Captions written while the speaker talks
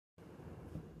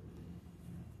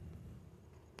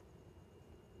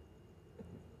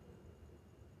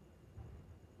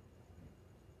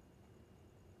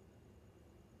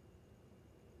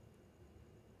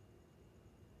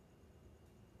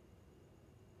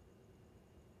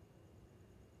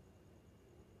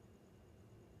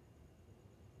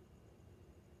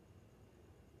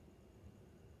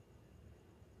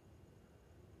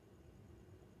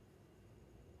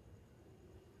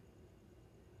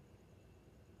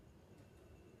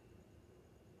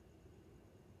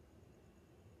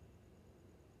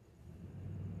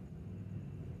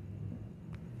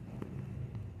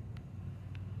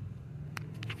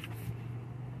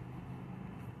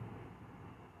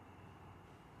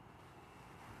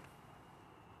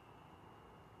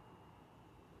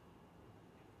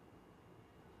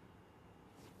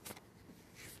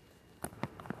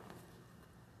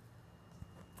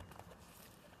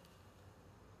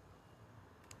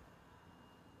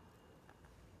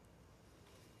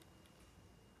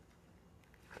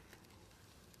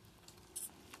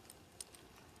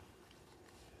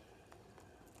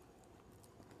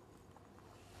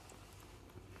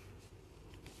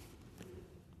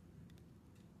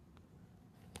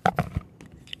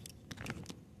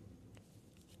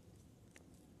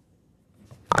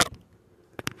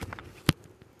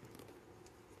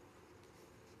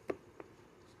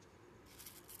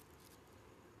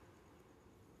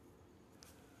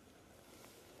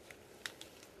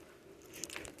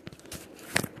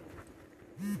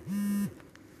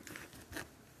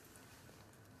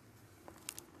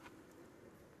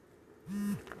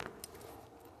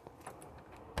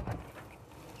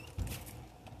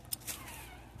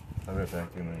I'll be right back.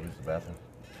 I'm gonna use the bathroom.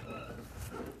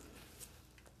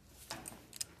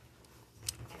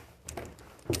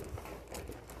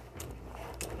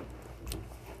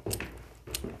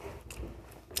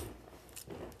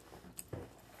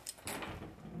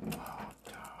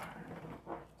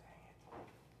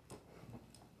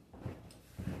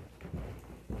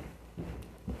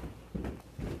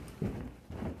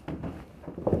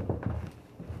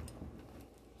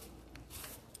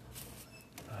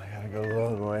 I gotta go the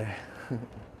long way.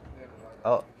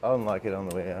 I'll unlock it on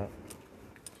the way out.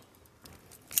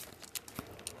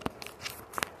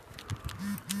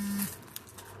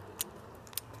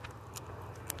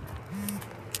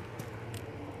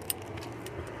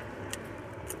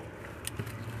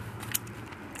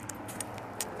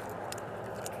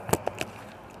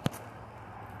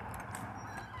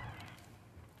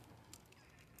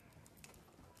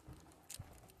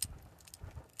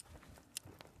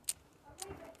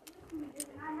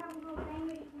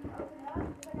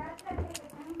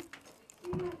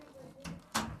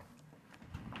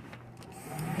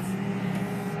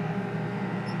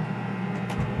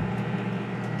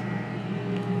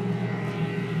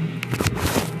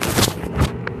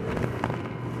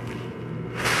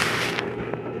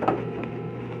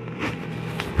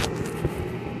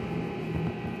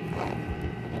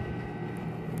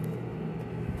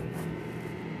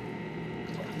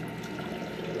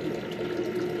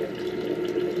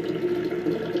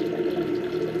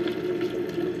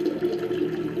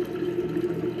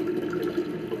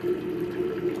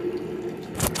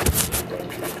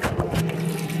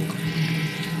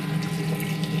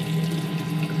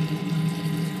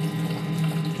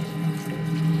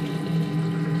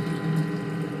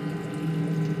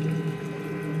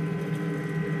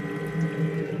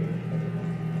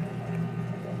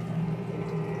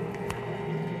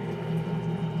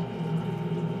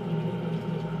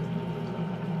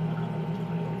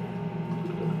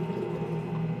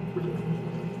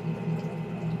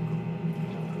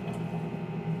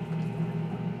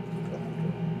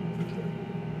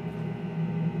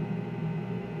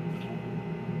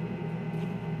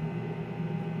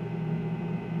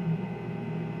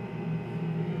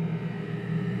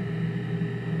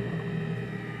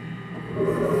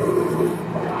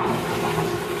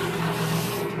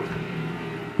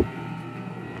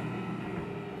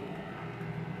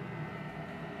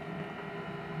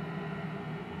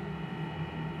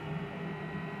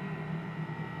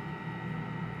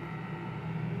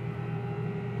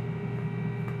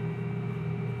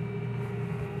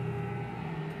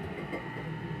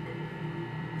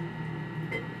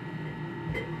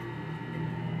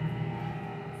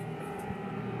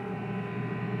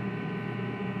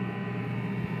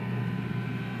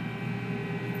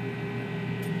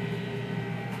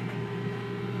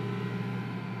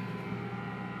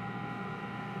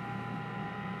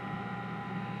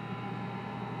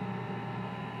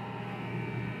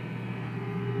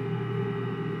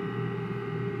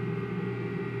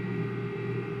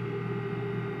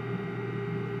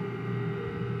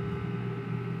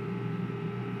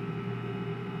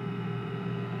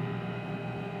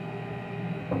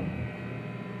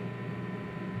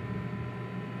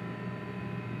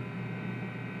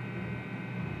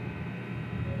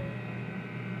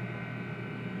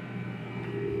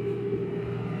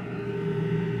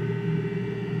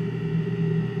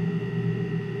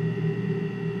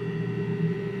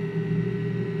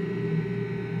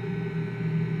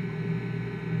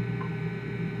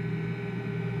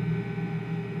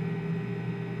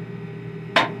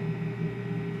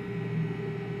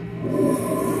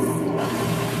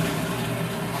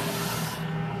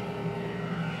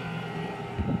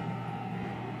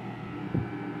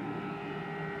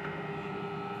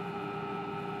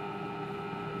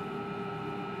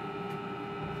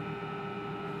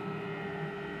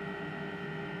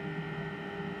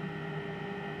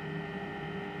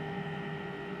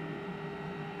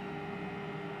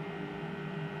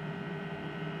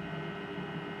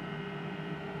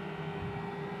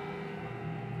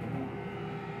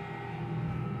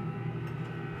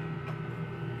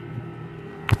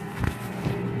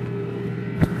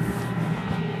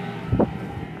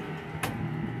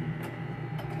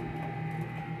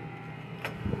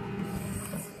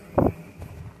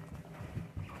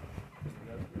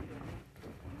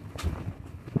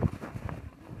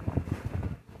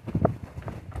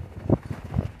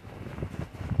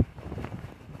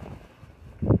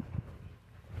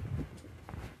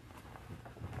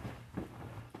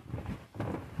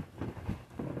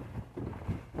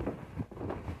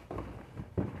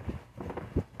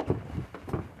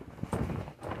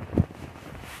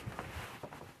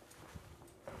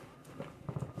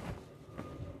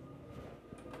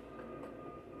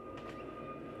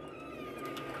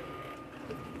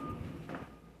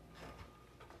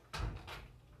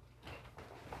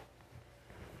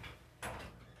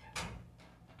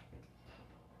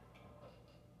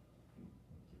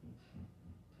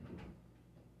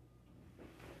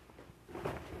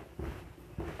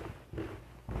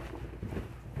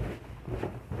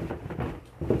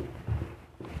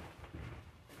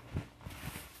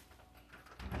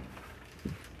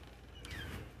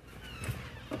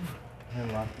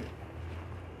 And lock it.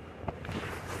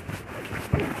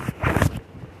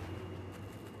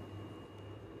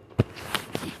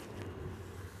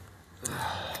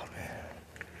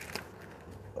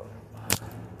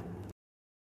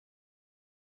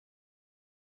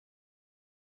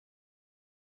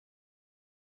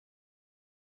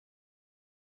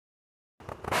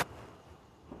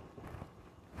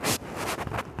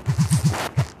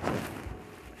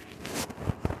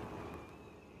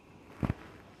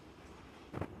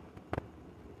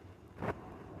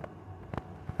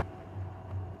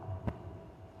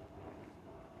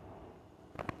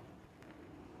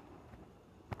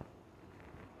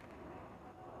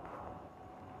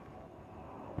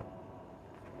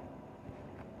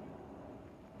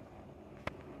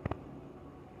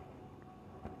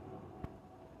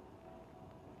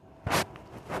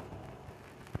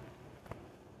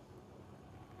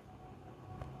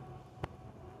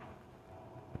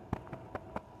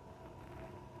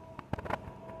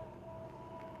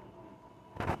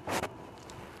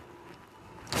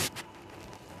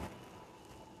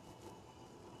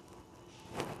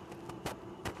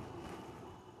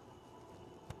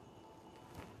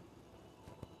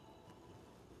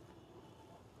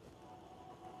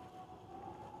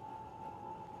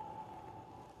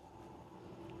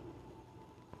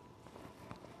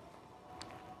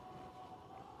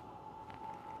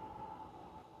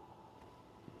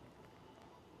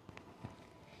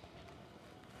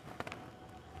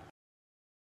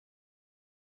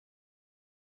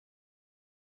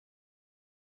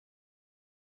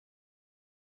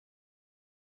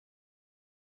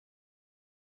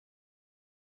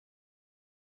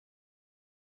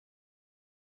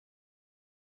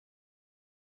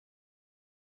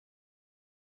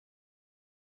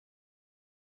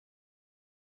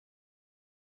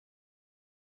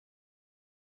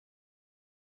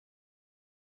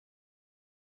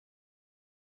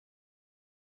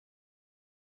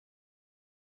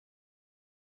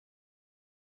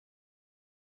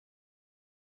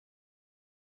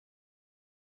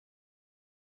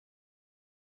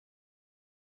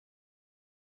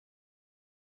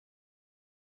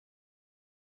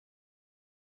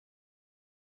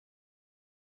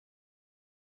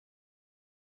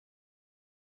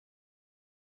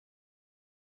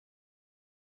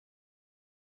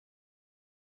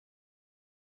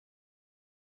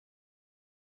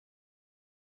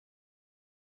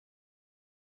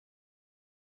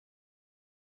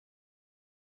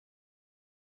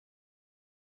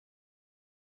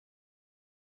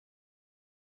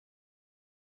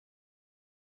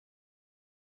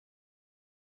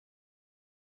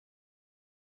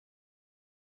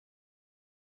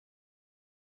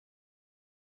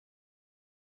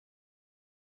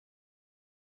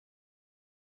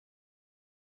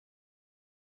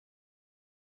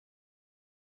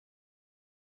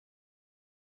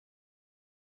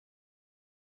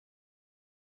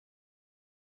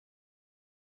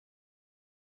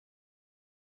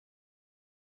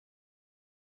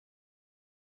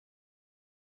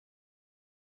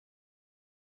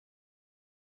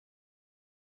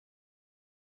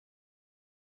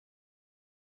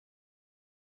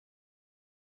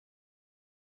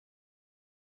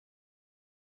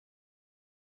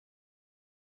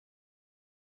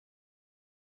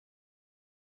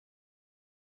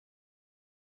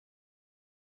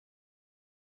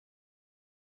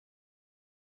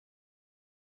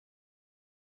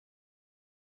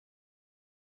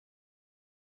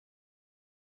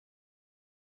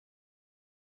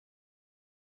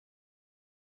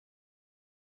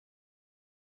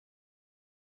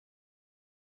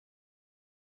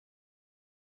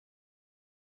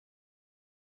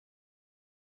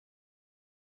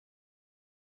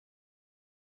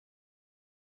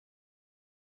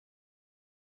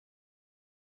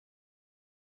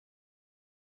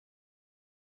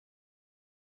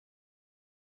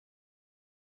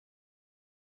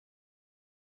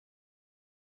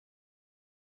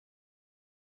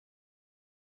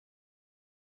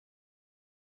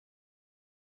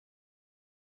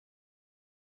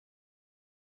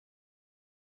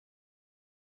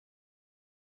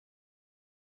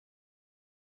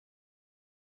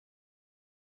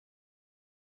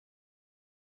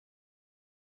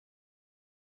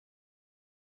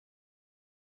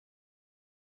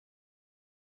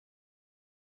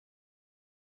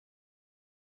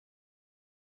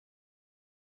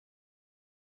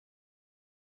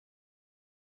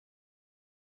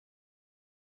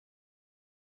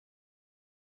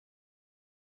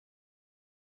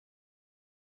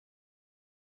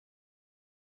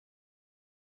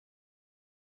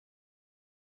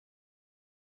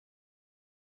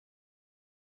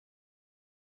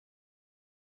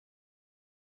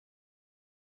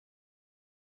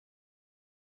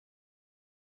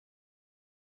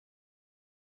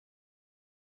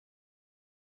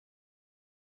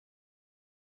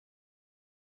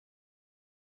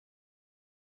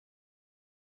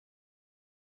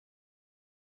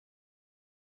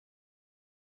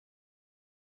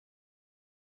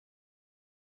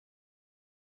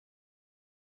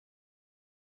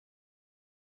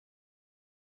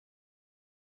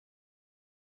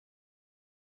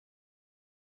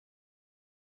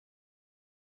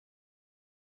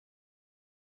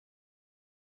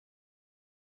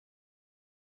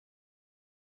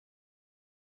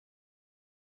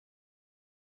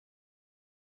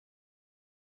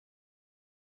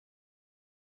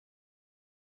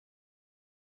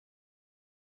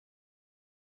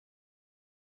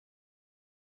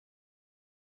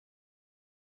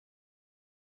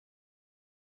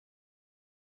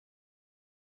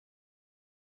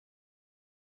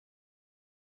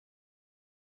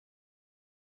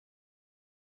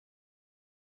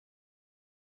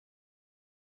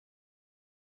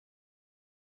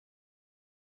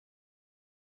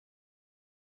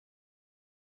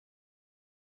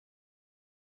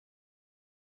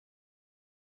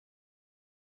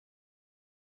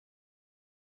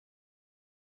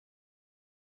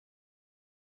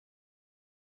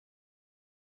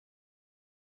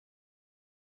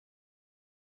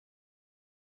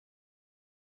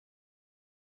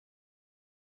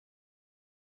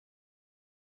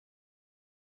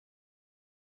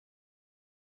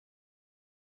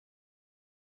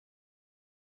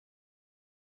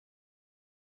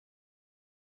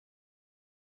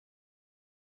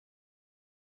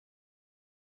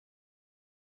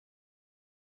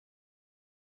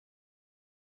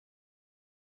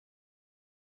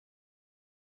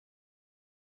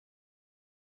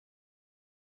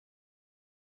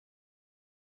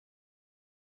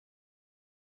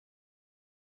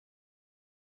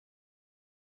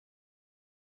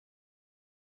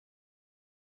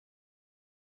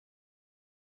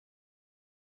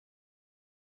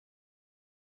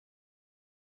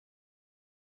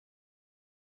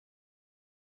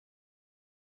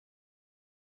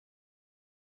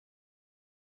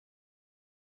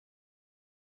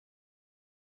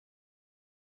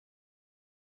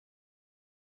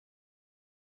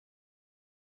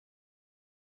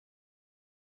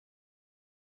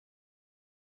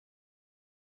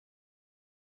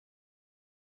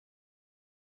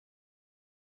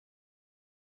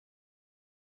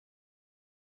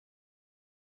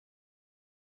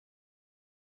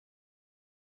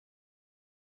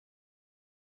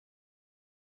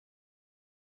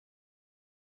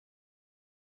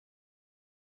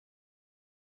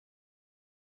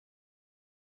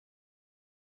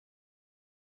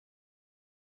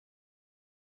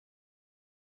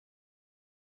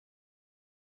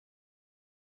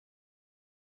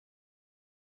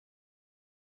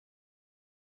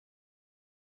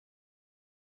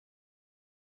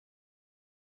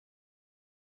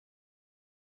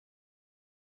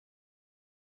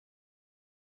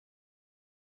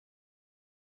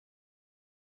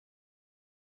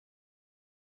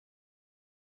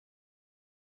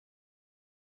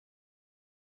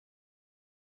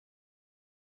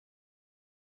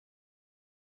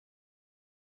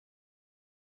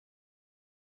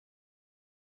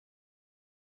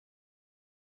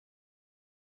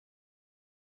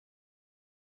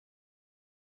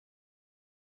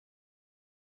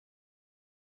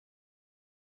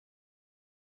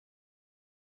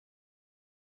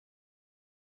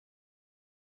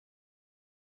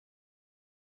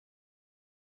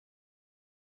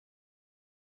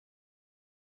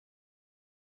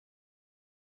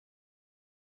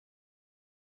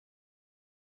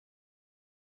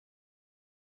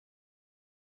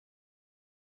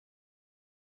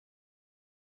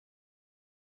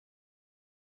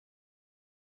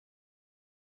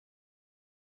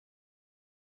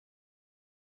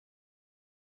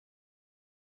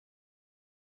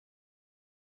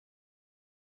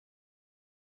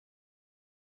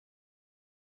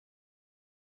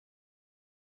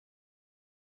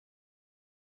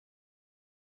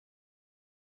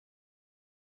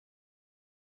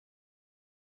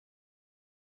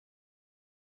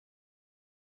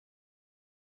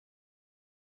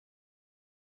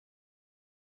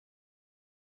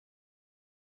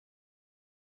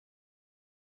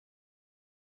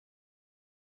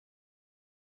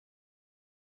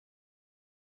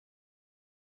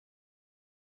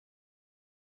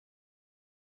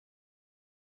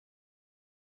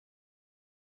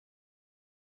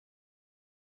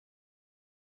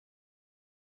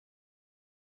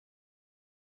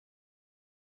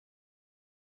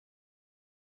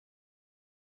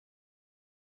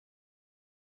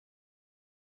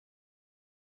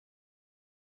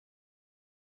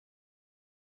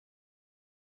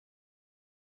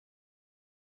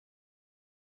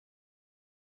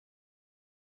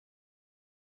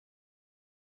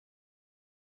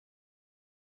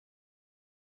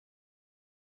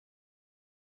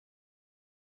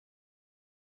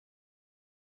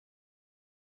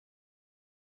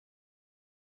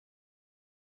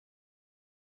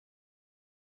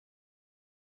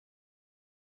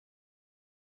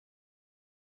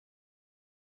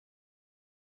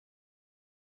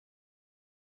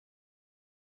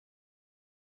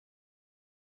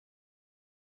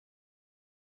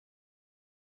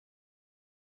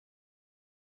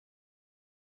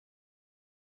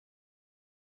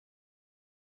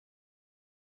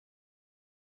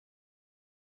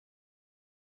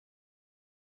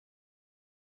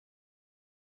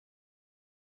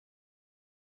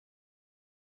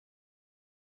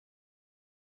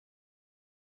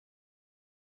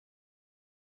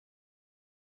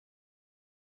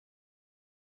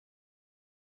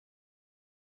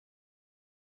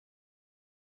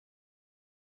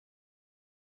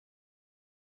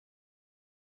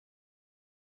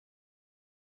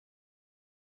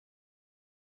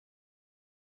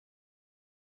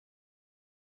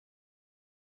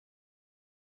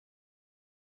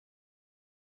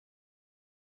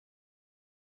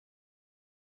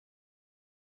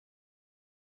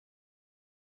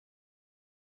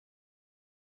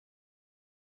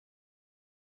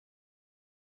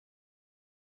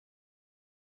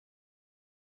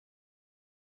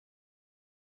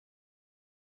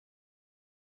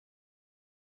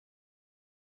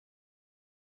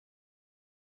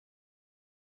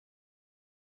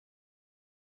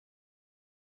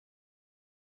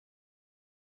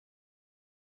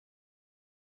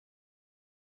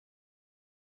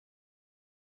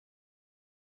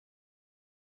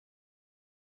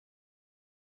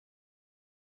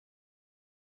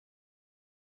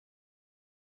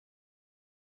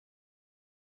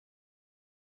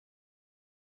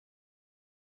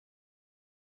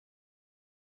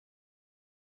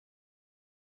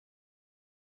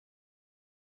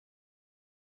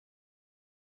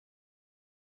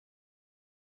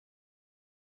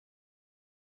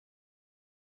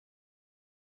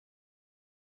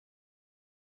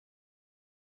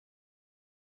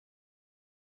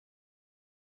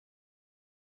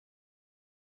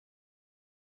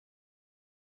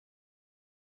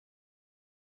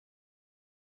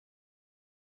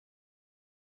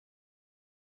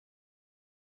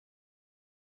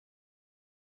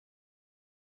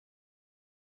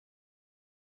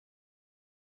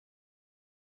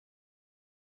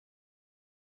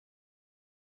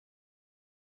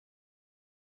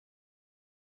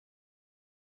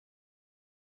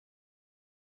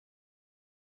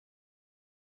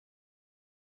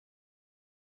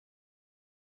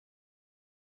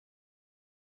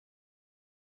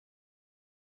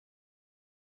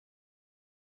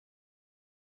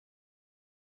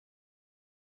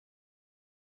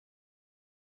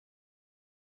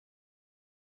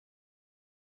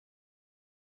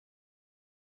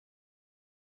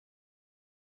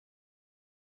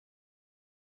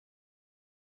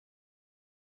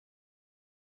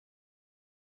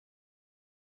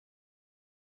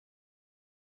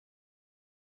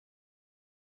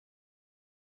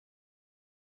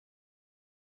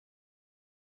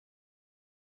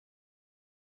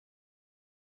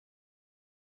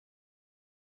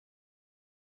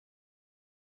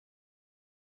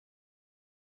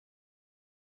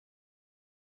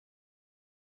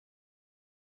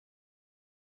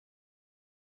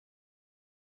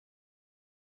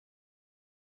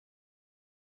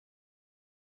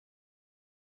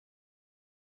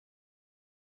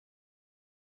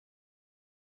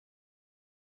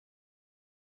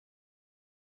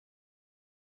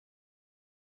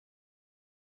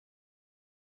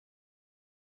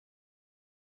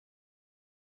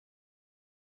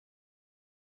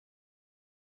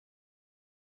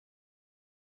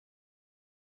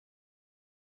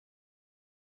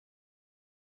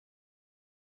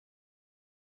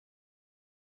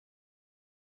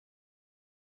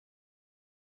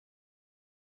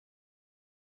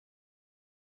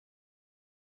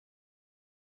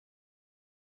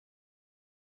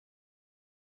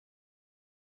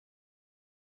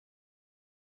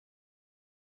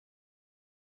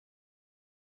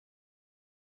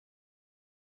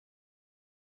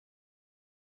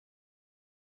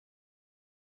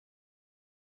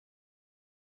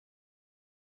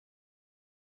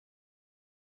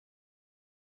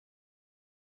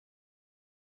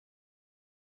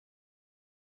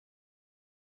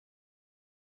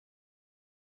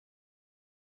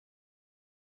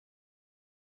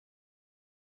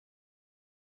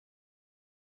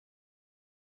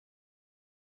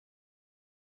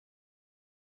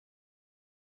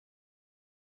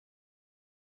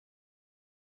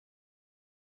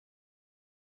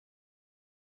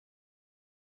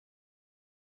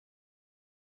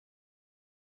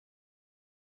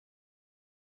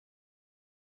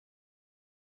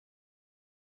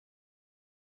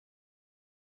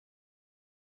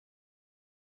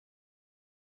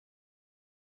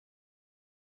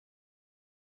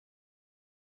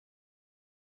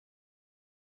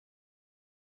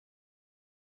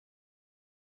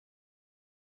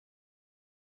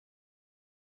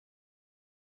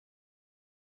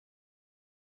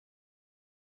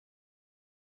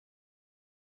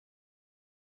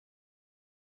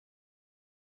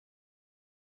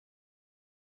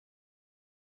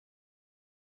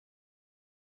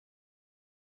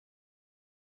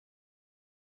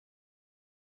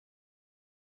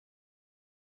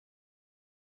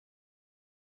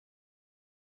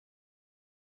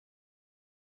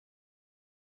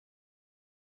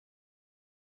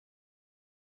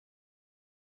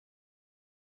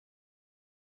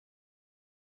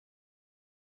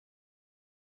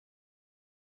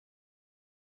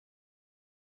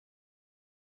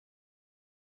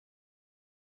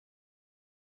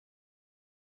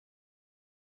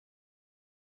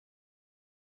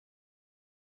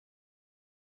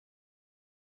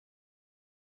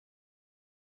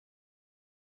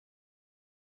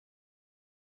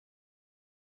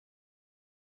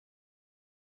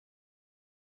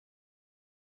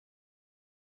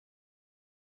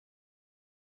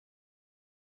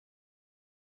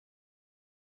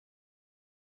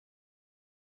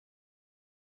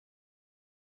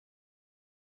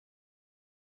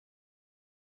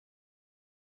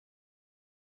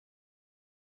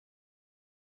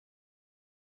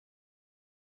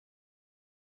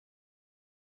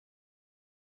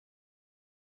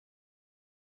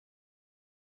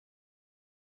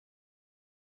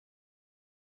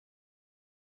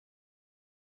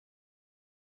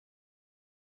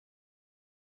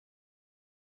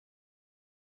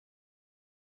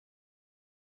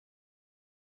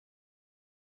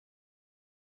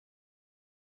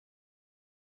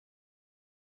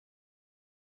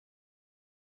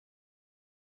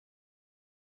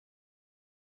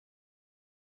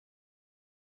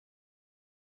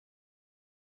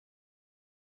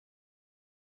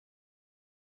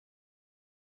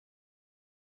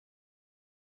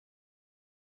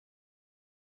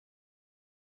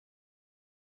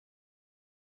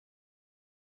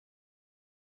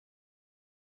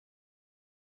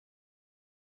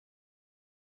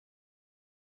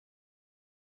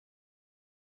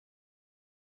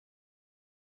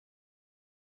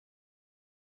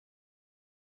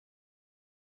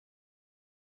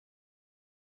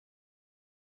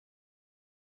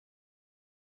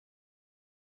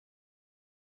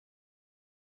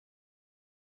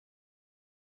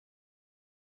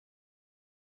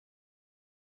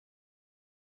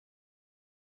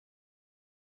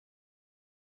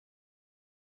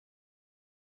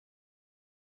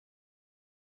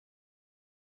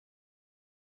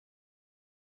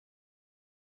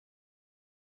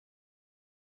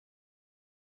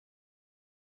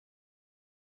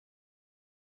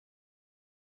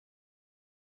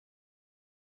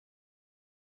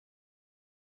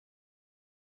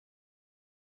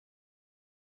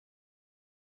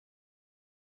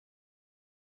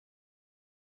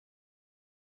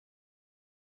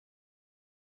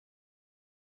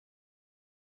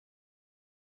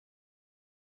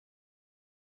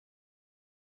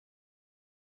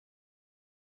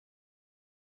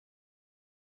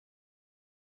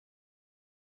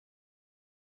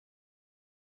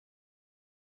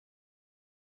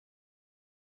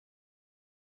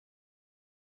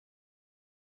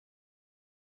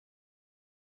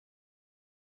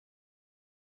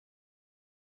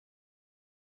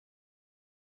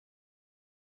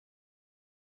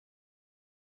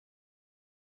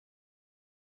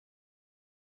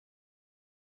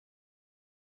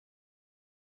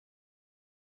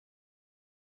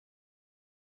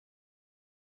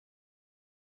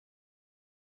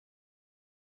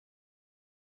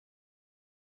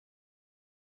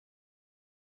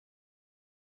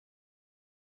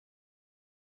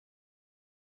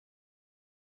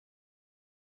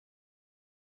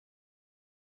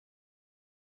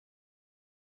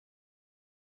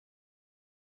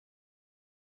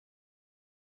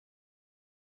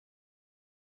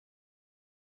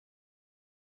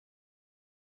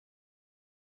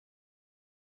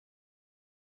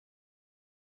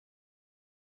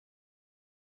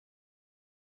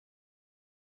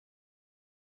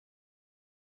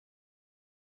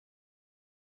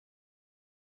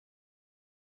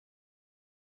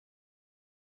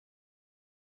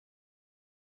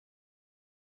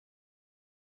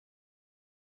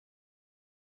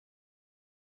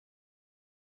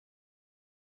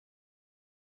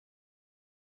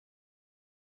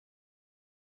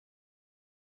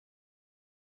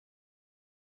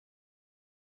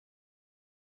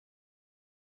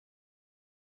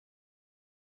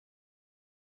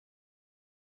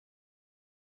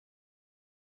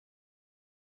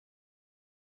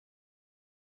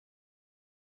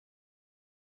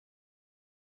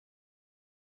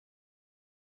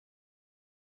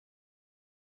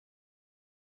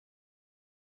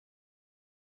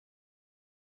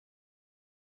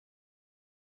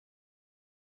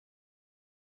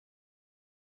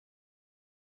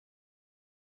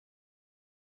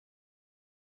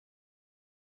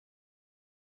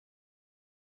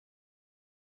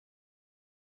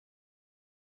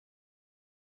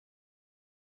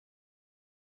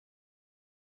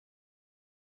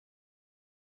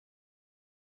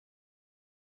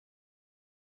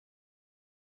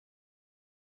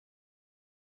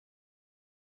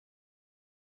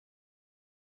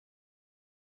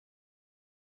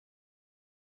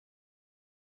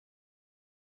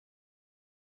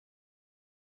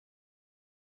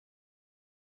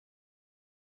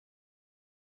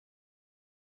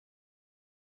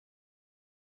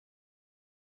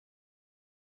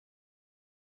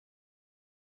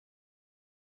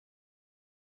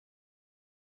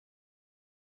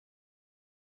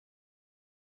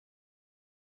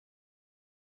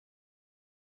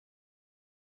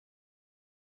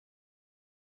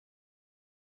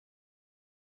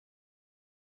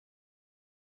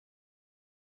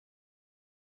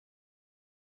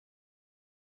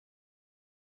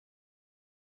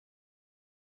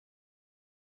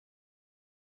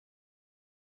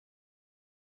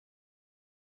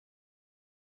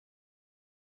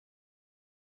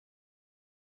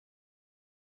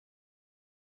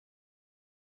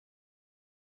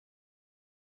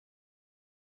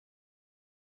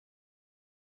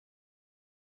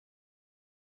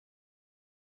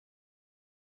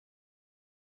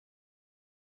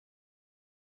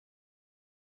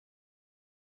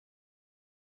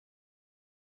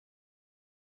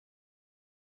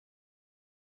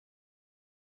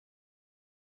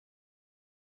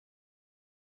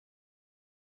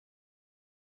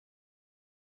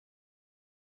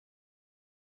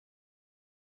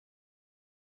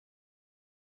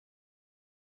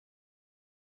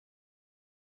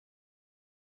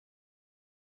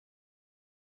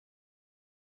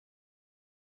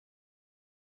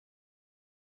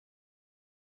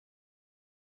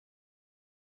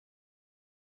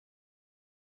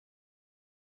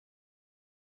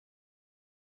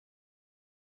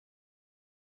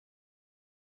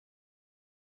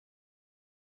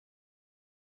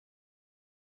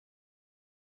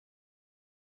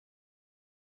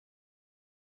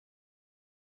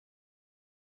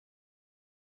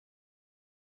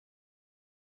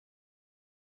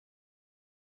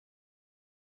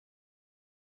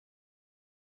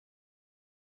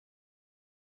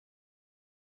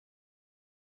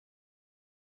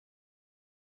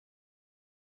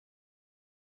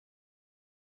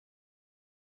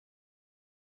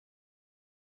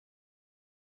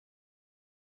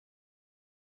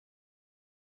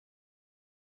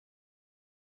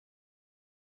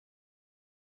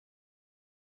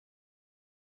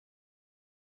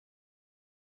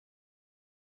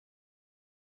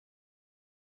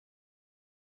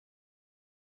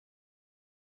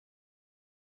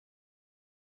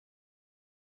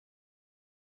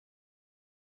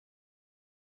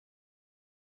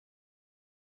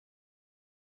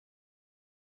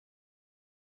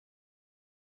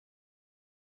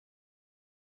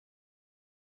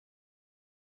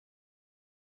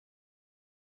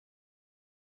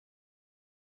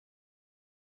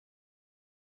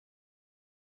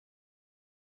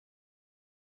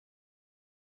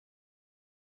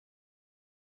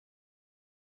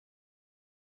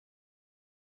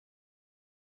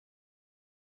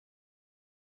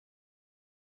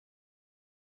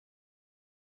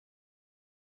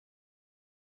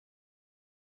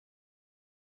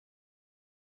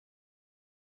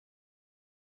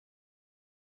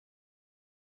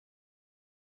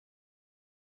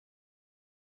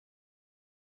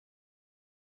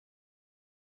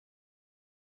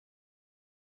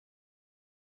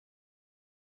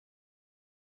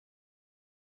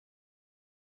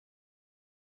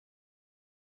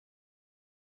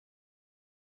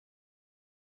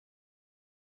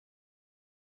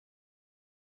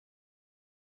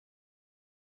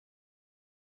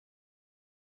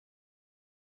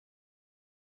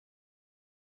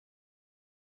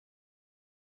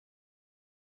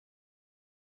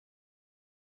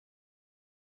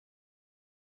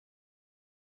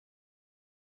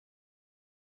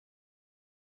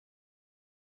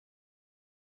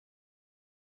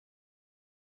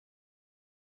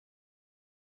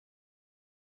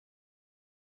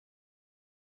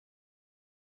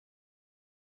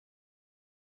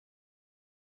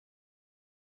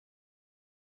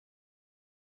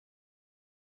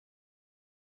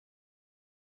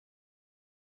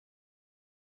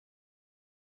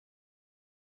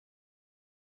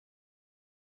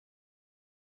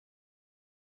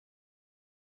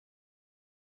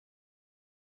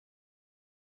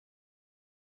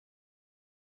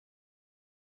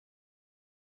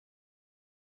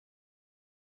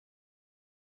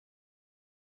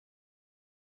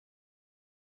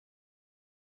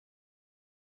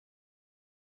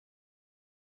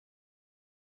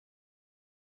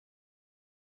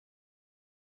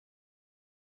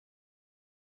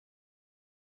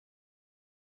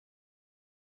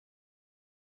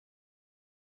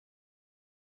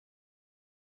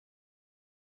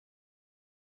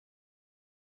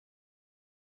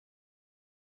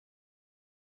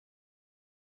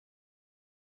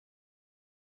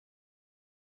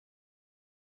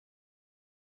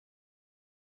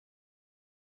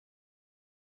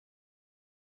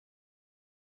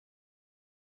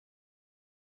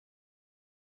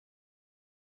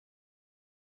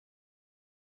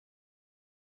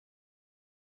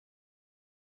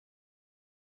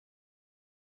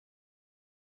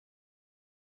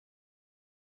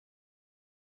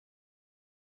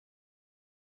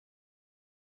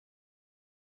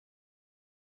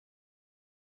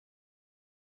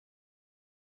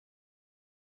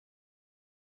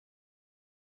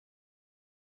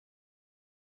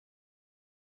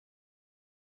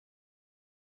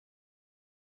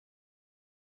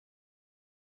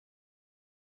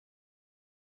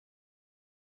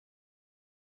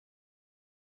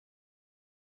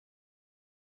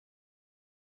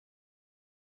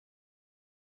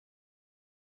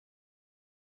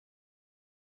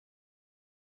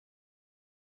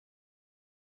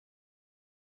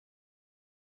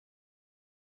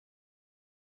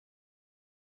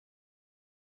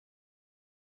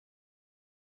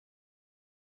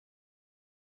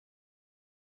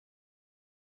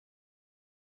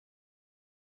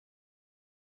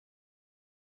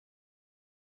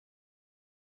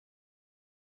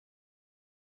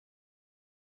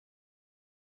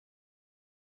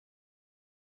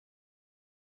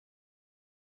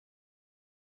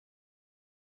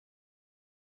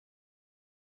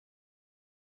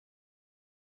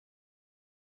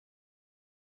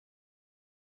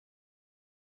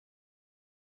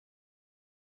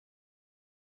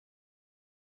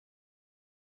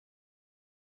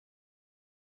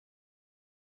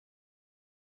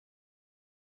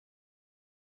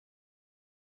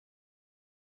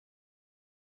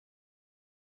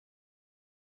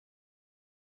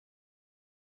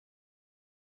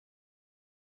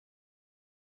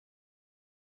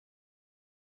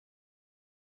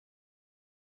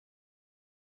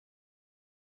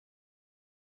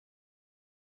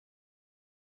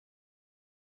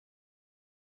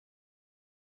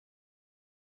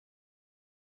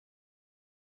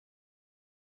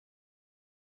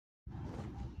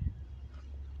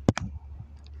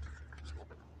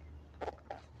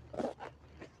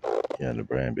 Yeah, the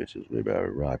brand bitches, we better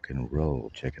rock and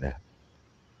roll. Check it out.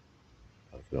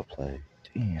 I was gonna play.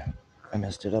 Damn, I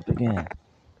messed it up again.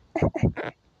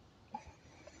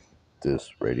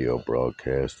 This radio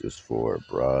broadcast is for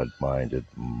broad-minded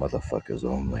motherfuckers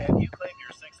only.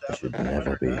 It should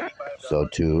never be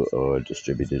sold to or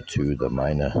distributed to the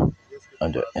minor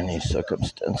under any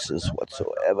circumstances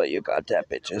whatsoever. You got that,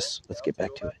 bitches. Let's get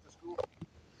back to it.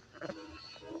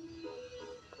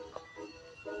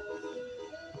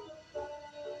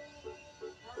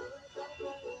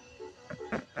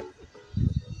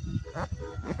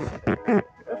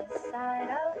 Side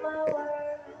of my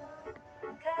world,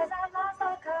 'cause I've lost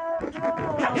all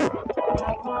control.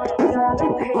 I wanna drive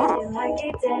him crazy like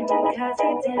he did me, 'cause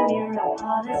he did me wrong.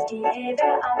 All this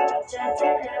behavior, I'm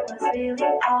projecting, it was really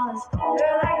all his fault.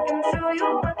 Girl, I can show you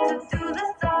what to do, the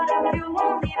thought of you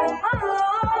won't leave him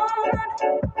alone.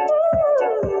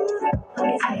 Ooh. Let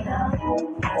me tell you now,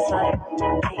 that's like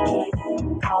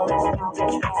Kiki, call this new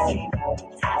bitch mainstream.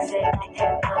 Toxic,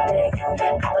 hypnotic,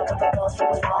 call a couple girls from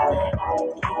his wallet.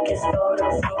 Leak his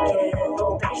photos, sneak it,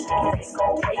 little bitch, think his face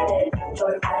gon' plate it.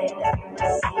 Joyride in every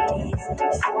Mercedes.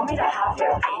 You still want me to have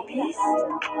your babies?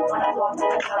 When I walked in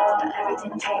the club,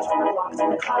 everything changed when I walked in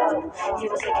the club. He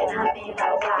was looking at me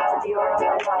like, wow, the aura on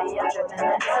my body, I'm dripping.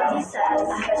 And so he says,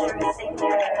 I heard you're a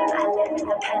singer. I live in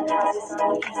a penthouse, it's on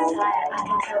the east side. I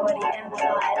can tell what he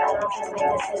implied. I don't just make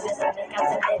decisions, I make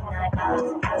after midnight.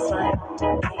 That's like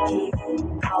Kiki,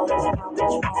 call this new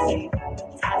bitch mainstream.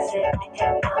 Toxic,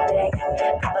 hypnotic,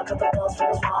 pop a couple pills from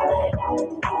his wallet.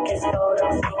 Leak his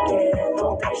photos, sneak it,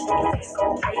 little bitch, think his face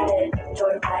gon' plate it.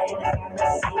 Joyride in every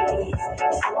Mercedes.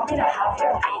 You still want me to have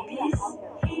your babies?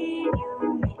 He knew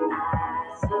me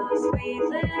as a sweet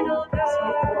little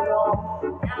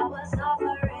girl. Now I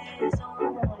suffer his own,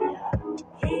 yeah.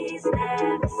 He's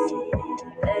never seen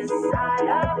this side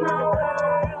of my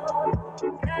world,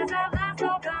 'cause I've lost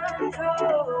all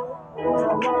control. I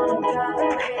wanna drive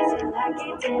him crazy like he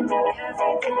did me, 'cause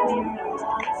he did me wrong.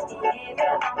 All his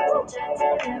behavior, I'm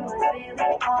projecting, it was really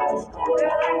all his fault.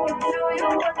 Girl, I can show you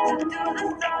what to do, the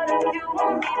thought of you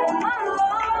won't leave him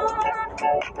alone.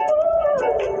 Ooh.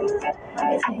 Let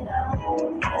me tell you now,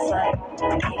 that's like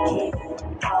Kiki,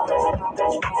 call this new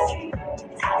bitch mainstream.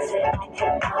 Toxic,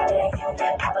 hypnotic,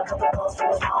 pop a couple pills from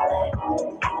his wallet.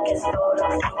 Leak his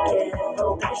photos, sneak it,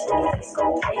 little bitch, think his face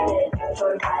gon' plate it.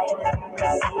 Joyride in every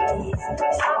Mercedes.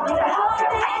 Stop me to have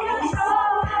your babies.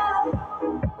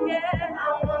 Yeah, I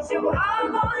want you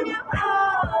all on your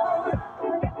own.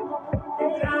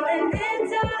 Crawling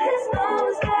into his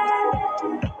mom's bed.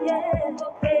 Yeah,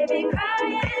 baby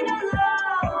crying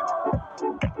alone.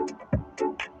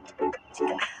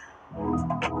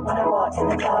 When I walked in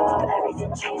the club,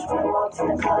 everything changed when I walked in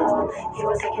the club. He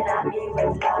was looking at me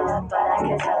with love, but I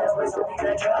could tell it was only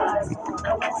the drugs. I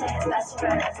went to his best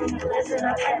friend. He lives in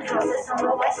a penthouse, it's on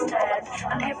the west end.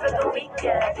 I'm here for the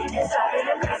weekend. It's driving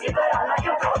him crazy, but I'm not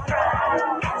your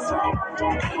girlfriend. It's like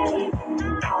Kiki,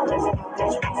 call this new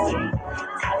bitch mainstream.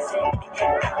 Toxic,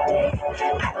 hypnotic,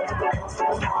 have a couple pills from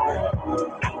his wallet.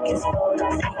 Leak his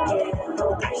photos, sneak it,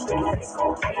 little bitch, think his face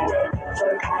gon' plate it.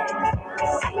 Joyride in every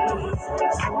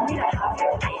Mercedes. So want me to have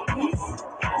your babies?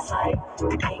 That's like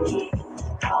Kiki,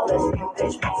 call this new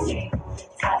bitch mainstream.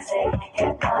 Toxic,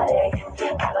 hypnotic,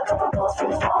 have a couple pills from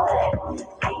his wallet.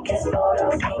 Leak his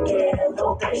photos, sneak it,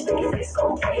 little bitch, think his face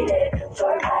gon' plate it.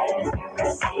 Joyride in his new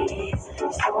Mercedes.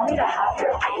 You still want me to have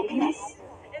your babies?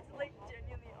 It's like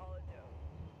genuinely all a joke.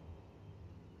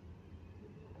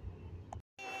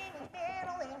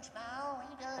 Little and small,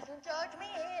 he doesn't judge me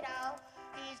at all.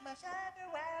 He's my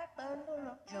cyber-white bundle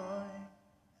of joy,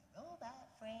 robot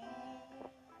friend.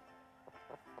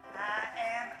 I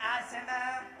am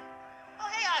Asimo. Oh,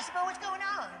 hey, Osmo, what's going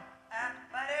on?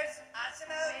 Butters,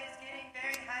 Asimo is getting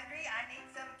very hungry. I need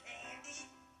some candy.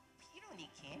 You don't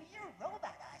need candy. You're a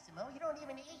robot, Osmo. You don't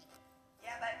even eat.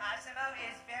 Yeah, but Asimo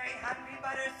is very hungry,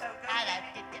 Butters, so go I get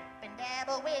like to dip and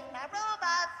dabble with my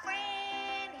robot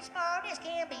friend. He's smart as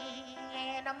can be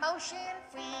and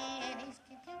emotion-free, and he's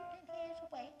computing his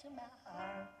way to my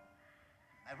heart.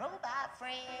 My robot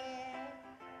friend.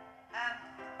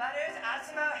 Butters,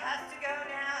 Asimo has to go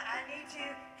now. I need to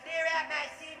clear out my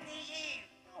CPU.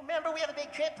 Remember, we have a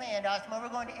big trip planned, Osmo.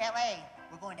 We're going to L.A.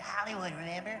 We're going to Hollywood,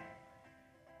 remember?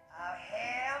 Oh,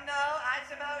 hell no.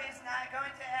 Asimo is not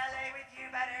going to LA with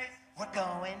you, Butters. We're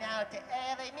going out to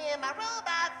L.A. Me and my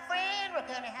robot friend. We're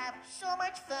going to have so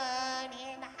much fun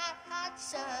in the hot, hot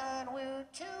sun. We're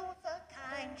two of a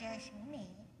kind, just me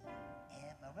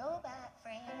and my robot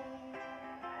friend.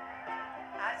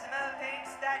 Asimo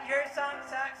thinks that your song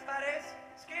sucks, Butters.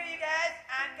 Screw you guys.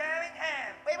 I'm going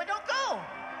home. Wait, but don't go.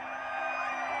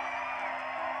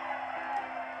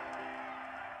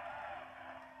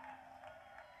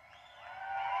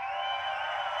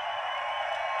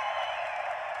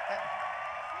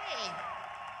 Hey.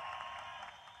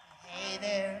 Hey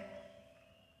there.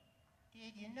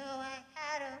 Did you know I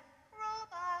had a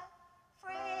robot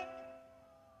friend?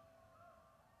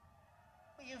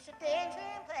 We used to dance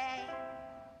and play,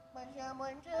 but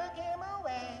someone took him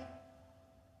away.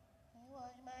 He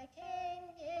was my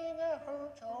 10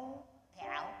 gigahertz old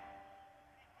pal.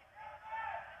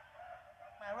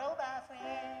 My robot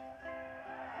friend.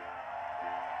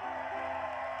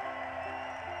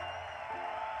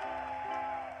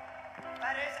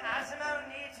 Butters, Osimo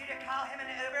needs you to call him an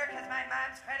Uber because my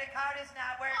mom's credit card is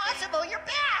not working. Osimo, you're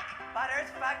back! Butters,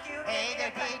 fuck you. Hey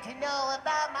there, did you know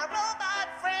about my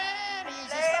robot friend? He's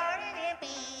as smart as can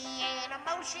be and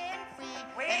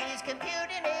emotion-free. And he's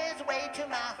computing his way to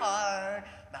my heart.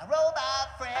 My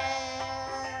robot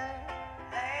friend.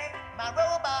 Lame. My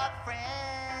robot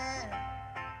friend.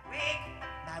 Weak.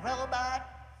 My robot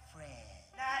friend.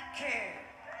 Not cool.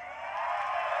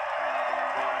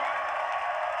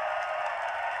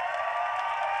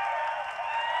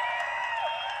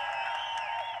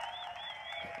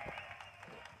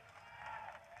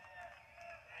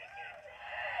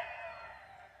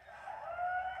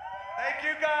 Thank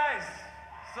you guys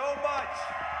so much.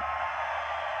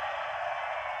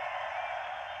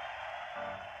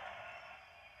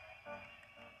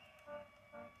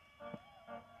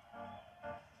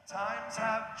 Times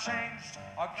have changed,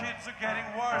 our kids are getting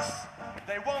worse.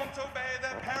 They won't obey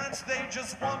their parents, they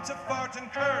just want to fart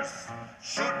and curse.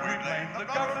 Should we blame the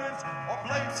government or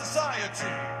blame society?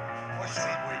 Or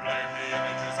should we blame the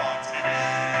images on TV?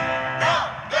 No!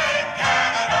 Blame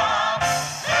Canada!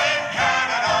 Blame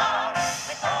Canada!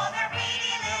 With all their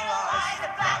beady little eyes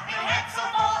and flapping heads so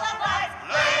full of lies.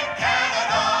 Blame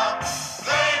Canada!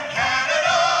 Blame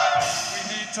Canada! We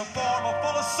need to form a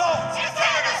full assault! It's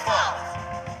Canada's fault!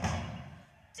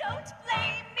 Don't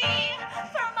blame me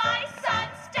for my son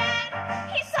Stan.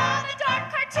 He saw the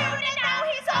dark cartoon and now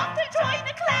he's off to join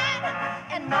the clan.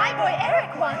 And my boy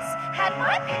Eric once had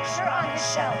my picture on his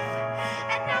shelf.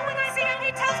 And now when I see him,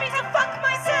 he tells me to fuck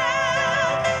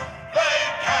myself.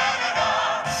 Blame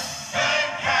Canada!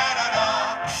 Blame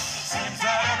Canada! It seems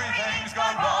that everything's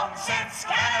gone wrong since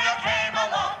Canada came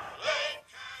along. Blame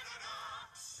Canada!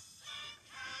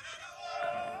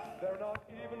 They're not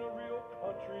even a real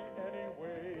country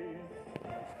anyways.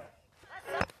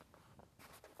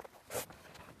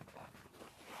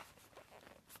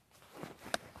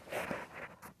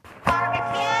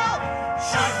 Barbecue!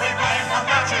 Should we blame the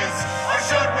matches, or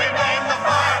should we blame the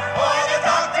fire, or the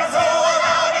doctors who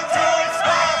allowed it to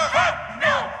expire?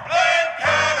 No! Blame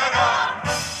Canada!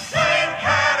 Blame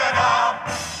Canada!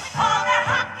 All their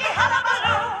hockey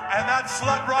hullabaloo. And that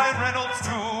slut Ryan Reynolds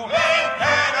too. Blame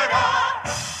Canada!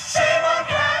 Shame on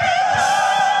Canada!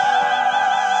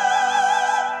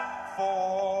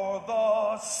 For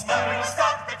the smell we will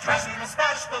stop, the trash we will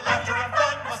smash, the laughter and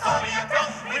fun must all be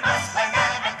undone. We must blame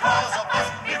them and cause a fuss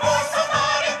before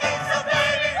somebody thinks of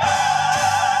blaming us.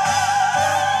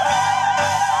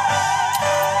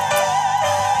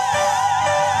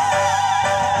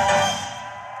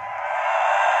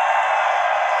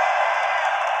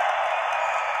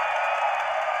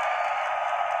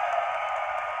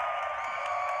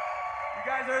 You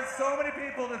guys, there's so many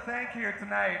people to thank here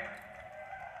tonight.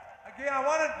 Again,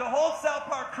 the whole South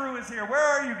Park crew is here. Where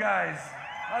are you guys?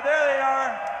 Oh, there they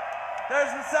are.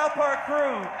 There's the South Park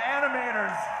crew,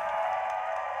 animators,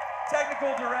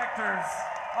 technical directors,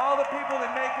 all the people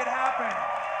that make it happen.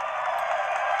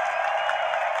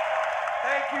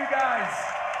 Thank you guys.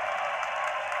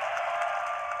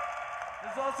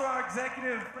 There's also our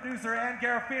executive producer, Ann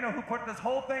Garofino, who put this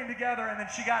whole thing together, and then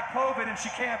she got COVID and she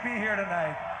can't be here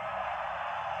tonight.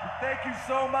 Thank you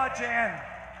so much, Ann.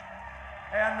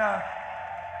 And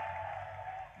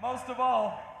most of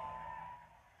all,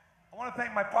 I want to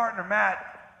thank my partner, Matt.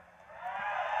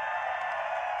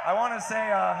 I want to say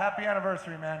happy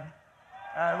anniversary, man.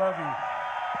 I love you.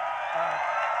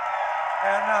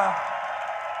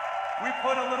 We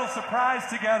put a little surprise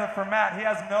together for Matt. He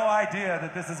has no idea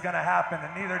that this is going to happen,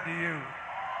 and neither do you.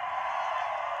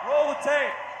 Roll the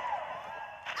tape.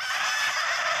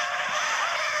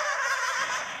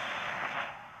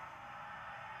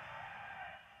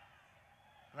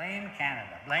 Blame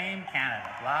Canada,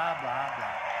 blah, blah,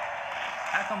 blah.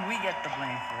 How come we get the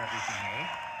blame for everything, eh?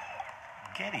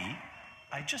 Getty,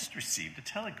 I just received a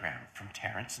telegram from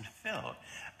Terrence and Phil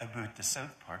about the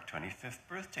South Park 25th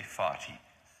birthday party.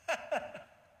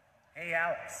 Hey,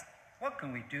 Alex, what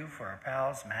can we do for our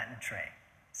pals Matt and Trey?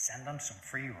 Send them some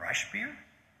free Rush beer?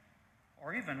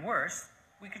 Or even worse,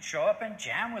 we could show up and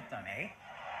jam with them, eh?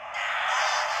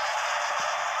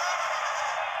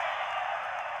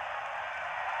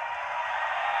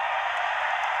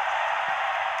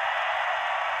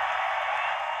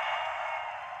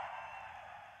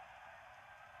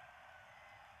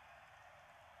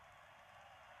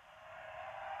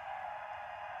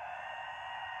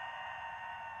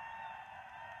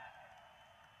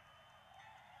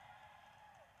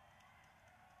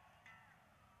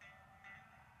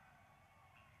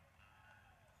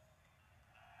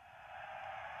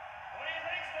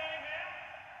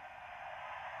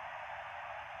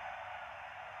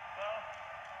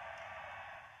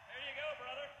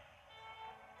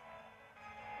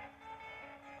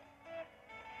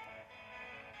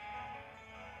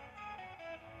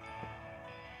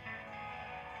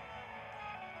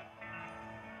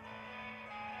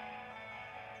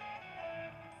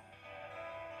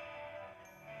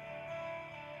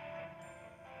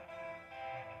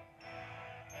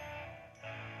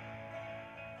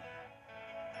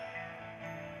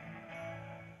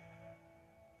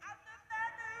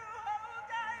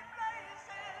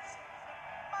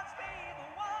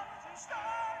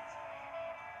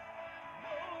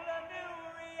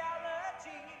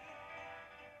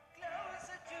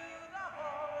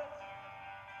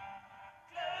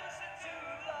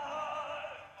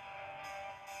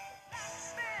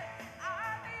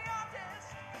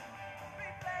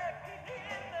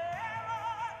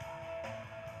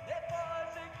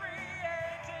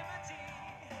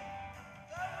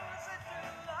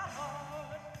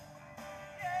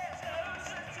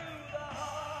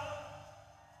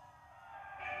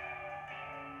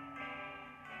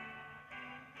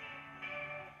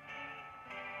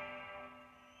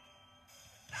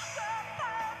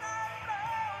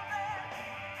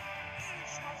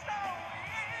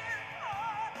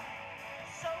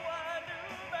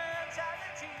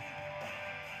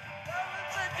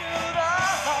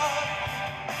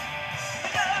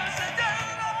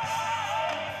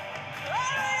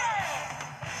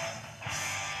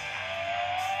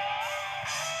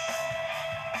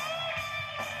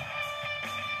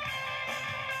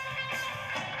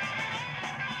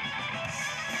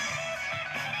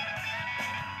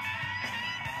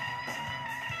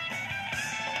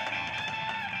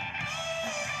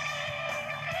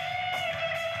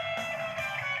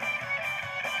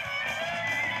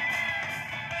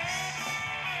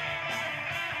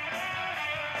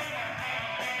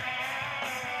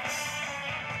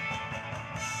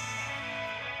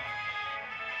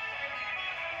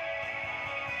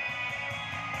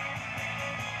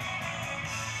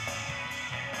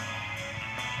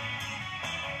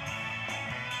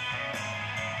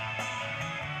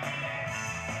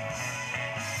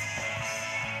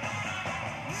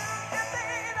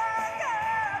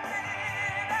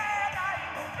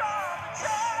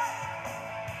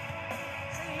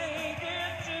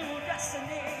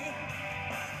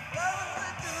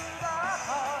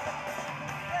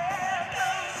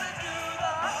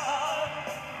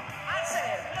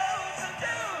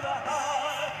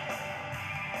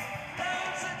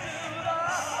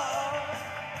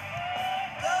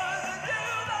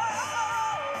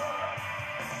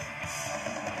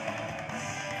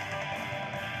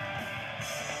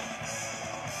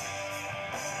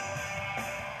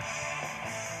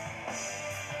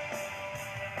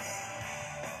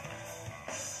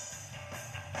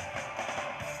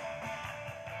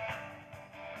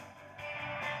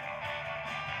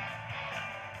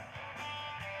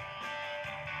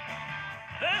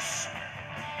 This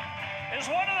is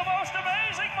one of the most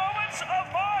amazing moments of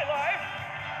my life.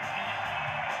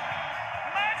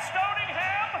 Matt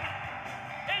Stoningham,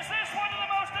 is this one of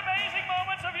the most amazing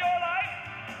moments of your life?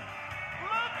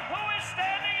 Look who is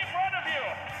standing in front of you.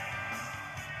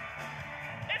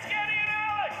 It's Getty and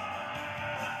Alec.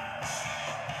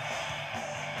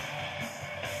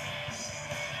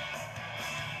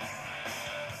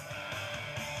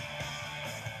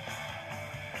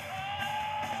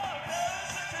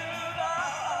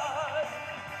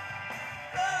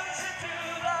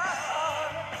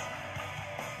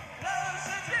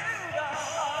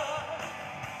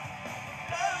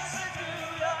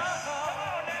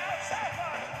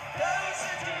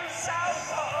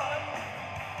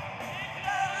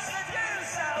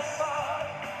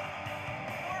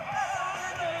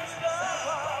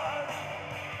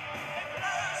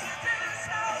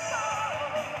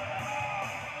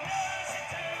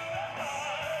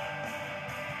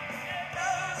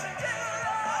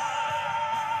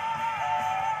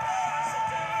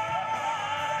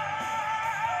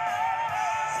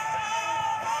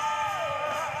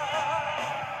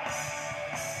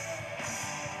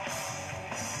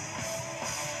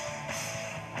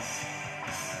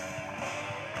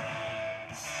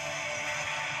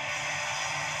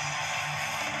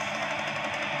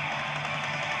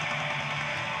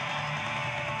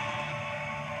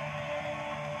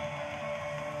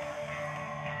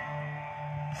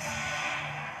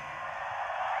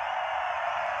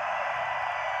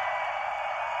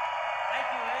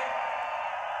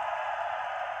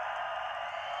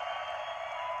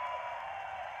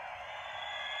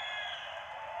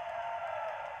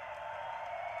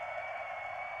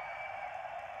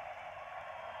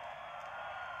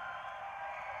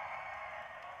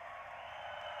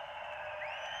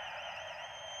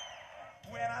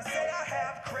 When I say I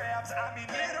have crabs, I mean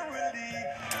literally.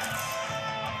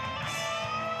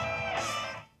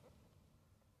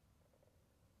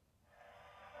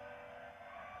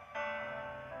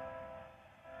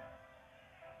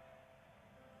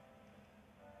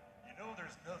 You know,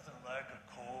 there's nothing like a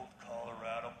cold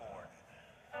Colorado morning.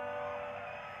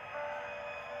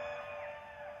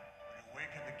 When you're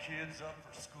waking the kids up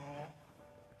for school,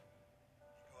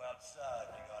 you go outside,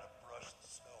 you gotta brush the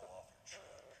snow off your truck.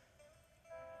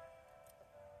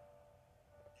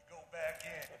 You go back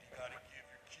in, and you gotta give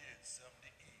your kids something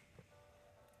to eat.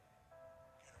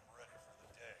 Get them ready for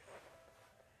the day.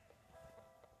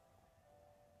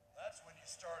 That's when you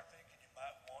start thinking you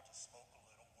might want to smoke a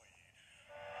little weed.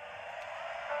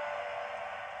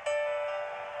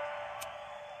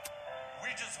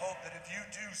 We just hope that if you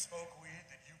do smoke weed,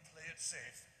 that you play it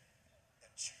safe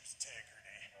and choose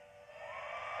integrity.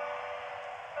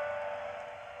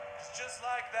 'Cause just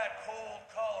like that cold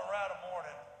Colorado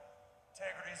morning,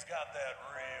 integrity's got that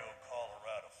real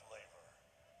Colorado flavor.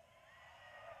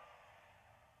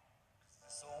 'Cause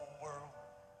this old world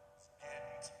is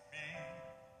getting to me.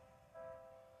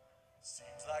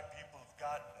 Seems like people have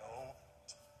got no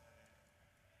time.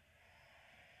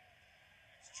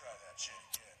 Let's try that shit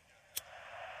again.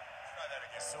 Try that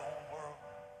again. This old world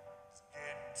is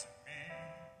getting to me.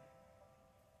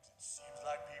 'Cause it seems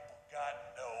like people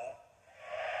got no.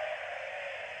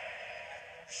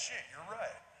 Shit, you're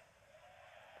right.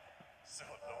 So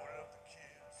I loaded up the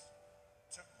kids,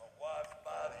 took my wife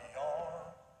by the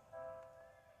arm,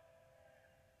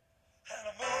 and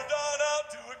I moved on out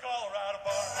to a Colorado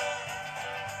bar.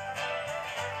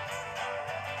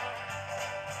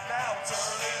 Now it's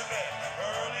early to bed,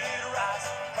 early to rise,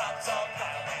 crops on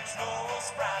fire, makes no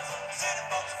surprise. Sitting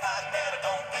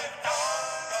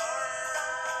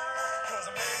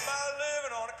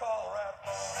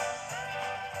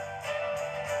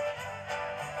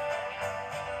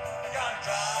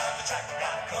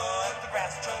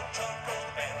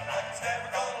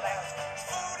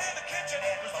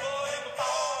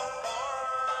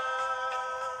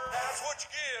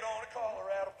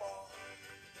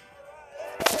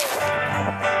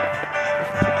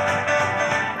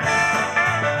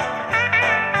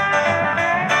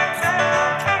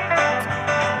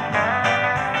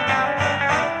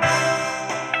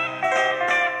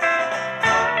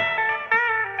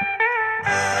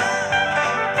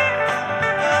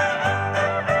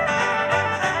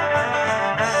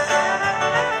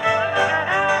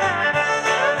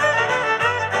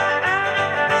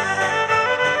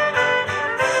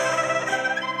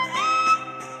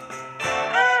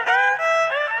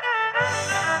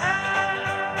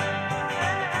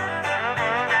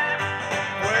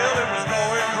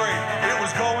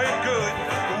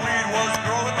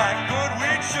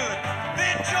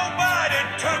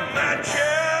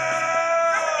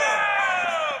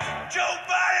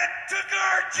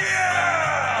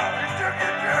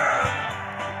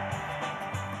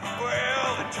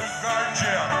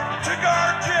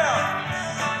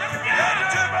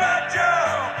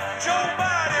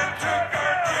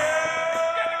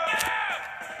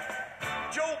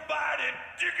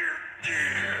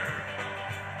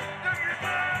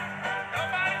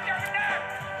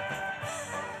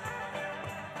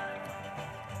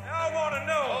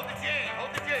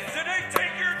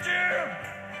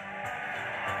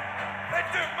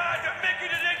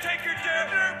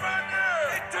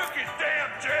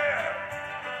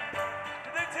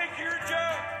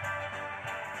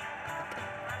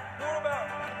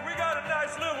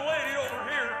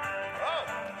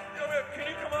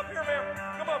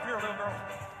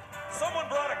Someone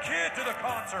brought a kid to the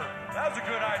concert. That was a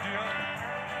good idea.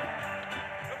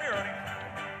 Come here, honey.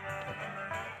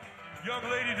 Young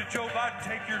lady, did Joe Biden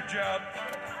take your job?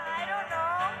 I don't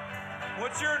know.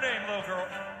 What's your name, little girl?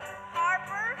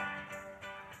 Harper?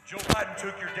 Joe Biden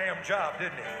took your damn job,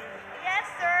 didn't he? Yes,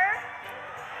 sir.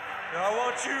 Now I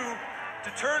want you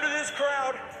to turn to this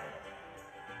crowd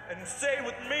and say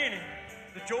with meaning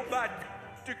that Joe Biden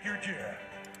took your job.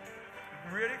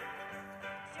 You ready?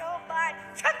 Joe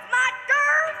Biden took my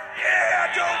girl.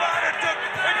 Yeah, Joe Biden took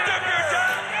your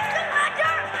job. Took my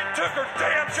girl. Took her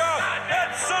damn job.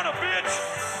 That son of a bitch.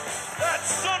 That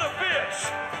son of a bitch.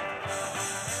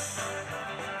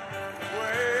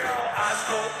 Well, ice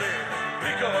cold beer,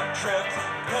 pickup trucks,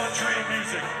 country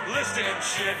music, listing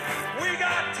shit. We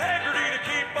got integrity to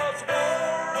keep us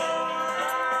warm.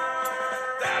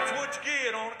 That's what you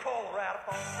get on a Colorado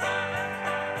phone.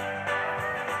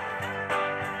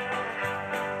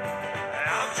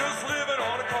 I'm just living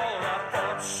on a Colorado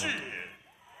farm. Shit. It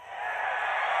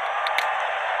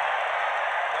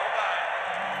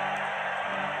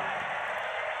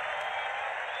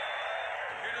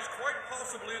is quite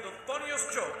possibly the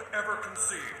funniest joke ever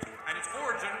conceived, and its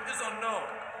origin is unknown.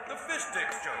 The fish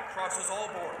sticks joke crosses all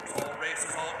borders, all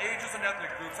races, all ages and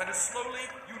ethnic groups, and is slowly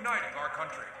uniting our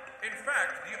country. In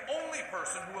fact, the only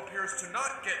person who appears to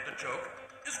not get the joke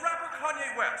is rapper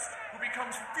Kanye West, who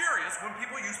becomes furious when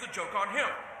people use the joke on him.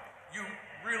 You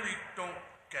really don't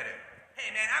get it. Hey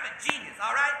man, I'm a genius,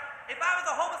 alright? If I was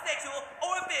a homosexual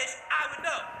or a fish, I would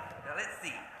know. Now let's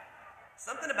see.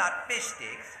 Something about fish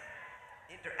sticks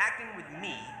interacting with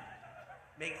me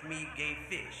makes me gay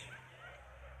fish.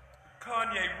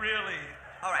 Kanye, really?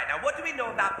 Alright, now what do we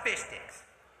know about fish sticks?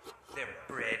 They're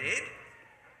breaded,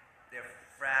 they're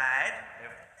fried,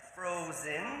 they're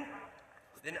frozen.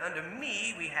 Then under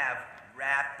me we have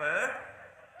rapper,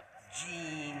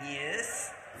 genius,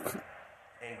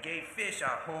 and gay fish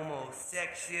are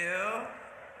homosexual.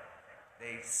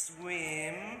 They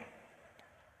swim.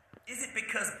 Is it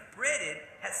because breaded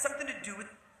has something to do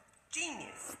with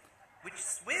genius, which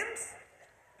swims?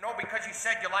 No, because you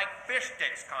said you like fish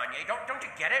sticks, Kanye. Don't you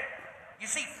get it? You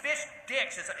see, fish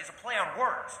dicks is a play on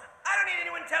words. I don't need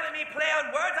anyone telling me play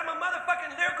on words. I'm a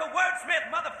motherfucking lyrical wordsmith,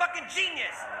 motherfucking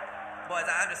genius. Boys,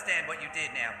 I understand what you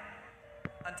did now.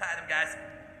 Untie them, guys.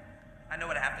 I know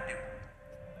what I have to do.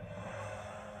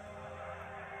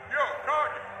 Yo,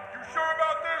 Kanye, you sure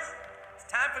about this? It's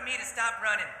time for me to stop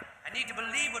running. I need to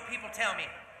believe what people tell me.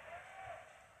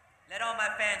 Let all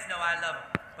my fans know I love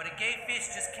them. But a gay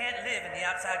fish just can't live in the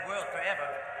outside world forever.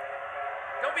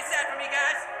 Don't be sad for me,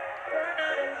 guys.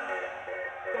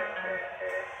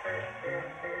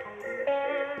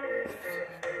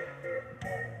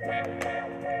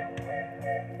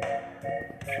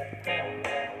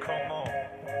 Come on.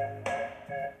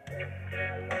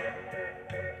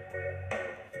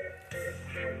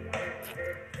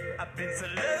 I've been so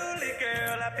lonely,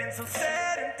 girl. I've been so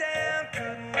sad and down.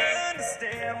 Couldn't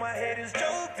understand why haters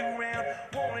joked around.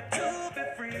 Wanted to be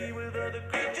free with other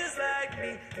creatures like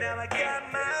me. Now I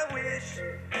got my wish.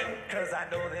 Cause I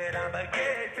know that I'm a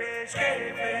gay fish.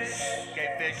 Gay fish.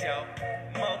 Gay fish, yo.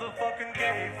 Motherfucking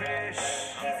gay fish.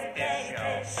 Fish,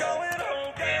 yo. Going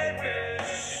home, gay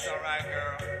fish. It's alright,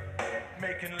 girl.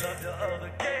 Making love to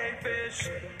other gay fish.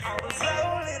 On those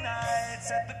lonely nights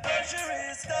at the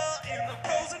grocery store, in the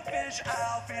frozen fish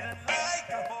aisle, feeling like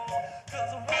a bore.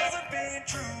 Cause it wasn't being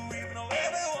true, even though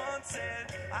everyone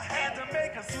said I had to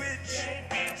make a switch.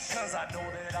 Cause I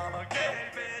know that I'm a gay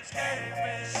fish. Gay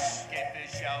fish. Gay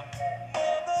fish, yo.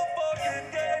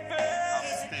 Motherfucking gay fish. I'm a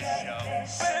fish, yo.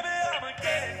 Baby, I'm a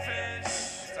gay fish.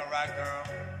 It's alright, girl.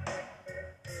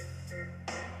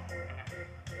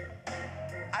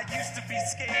 I used to be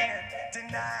scared,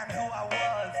 denying who I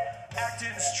was,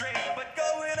 acting straight, but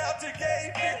going out to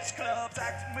gay fish clubs,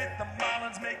 acting with the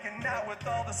marlins, making out with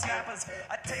all the snappers.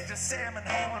 I take the salmon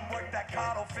home and work that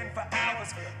caudal fin for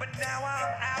hours, but now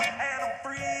I'm out and I'm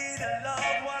free to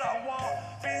love what I want,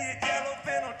 be it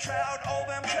yellowfin or trout, oh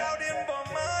them trout in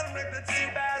Vermont, make that sea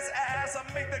bass ass, I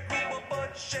make that grouper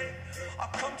butt shake. I'll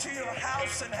come to your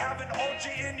house and have an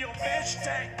orgy in your fish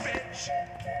tank, bitch.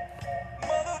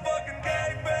 Motherfucking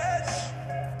gay fish.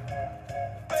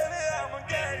 Baby, I'm a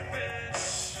gay fish.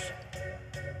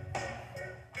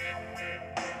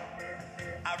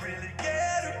 I really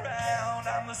get around.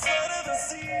 I'm the son of the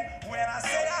sea. When I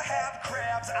say I have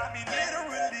crabs, I mean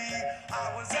literally.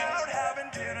 I was out having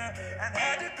dinner and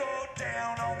had to go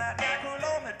down on that mackerel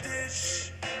on the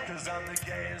dish. Cause I'm the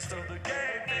gayest of the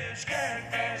gay fish. Gay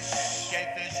fish.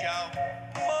 Gay fish, yo.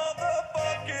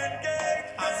 Motherfucking gay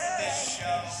fish. I'm a fish,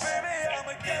 yo. Baby, I'm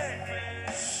a gay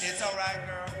fish. It's alright,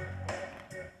 girl.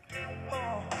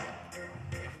 Oh.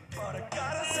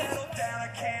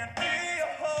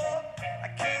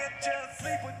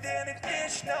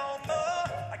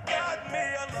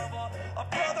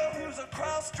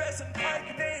 dressing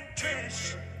pike named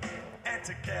Trish. And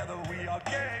together we are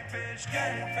gay fish,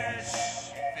 gay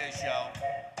fish. Fish, yo.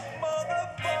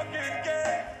 Motherfucking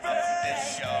gay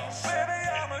Fish, fish. yo. Baby,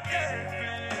 I'm a gay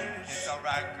fish. It's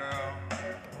alright, girl.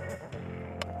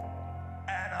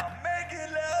 And I'm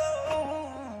making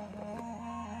love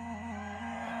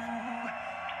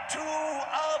to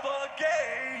other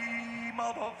gay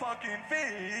motherfucking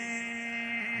fish.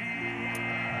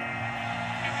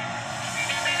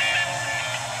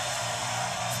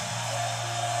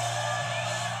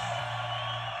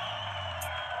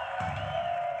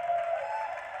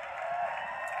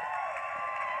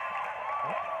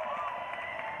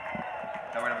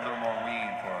 Now we're gonna have a little more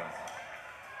weed for us.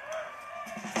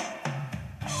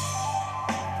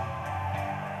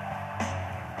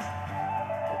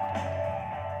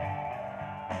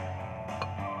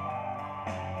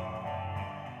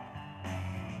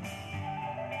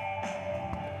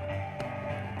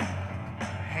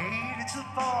 Hey, little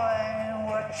boy,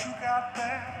 what you got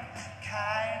there?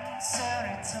 Kind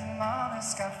Samaritan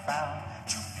honest got found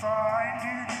to find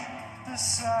it in the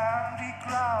sandy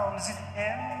grounds that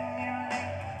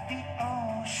emulate the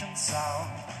ocean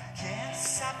sound.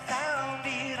 Yes, I found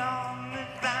it on the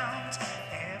ground,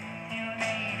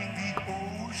 emulating the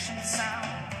ocean sound.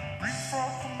 Bring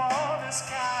forth from honest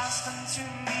cast unto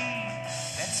me.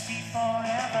 Let's be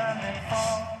forever and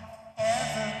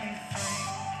forever be free.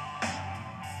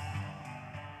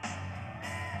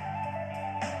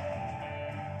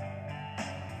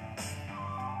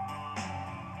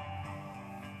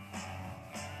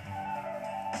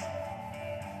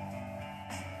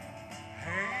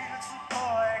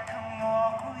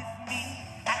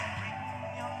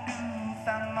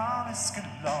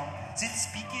 It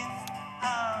speaketh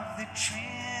of the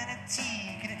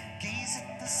Trinity. Can it gaze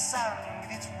at the sun with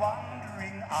its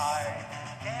wandering eye?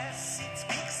 Yes, it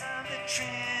speaks of the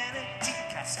Trinity,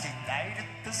 casting light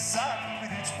at the sun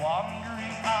with its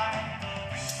wandering eye.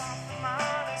 Bring forth the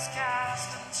martyrs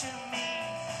cast unto me.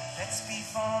 Let's be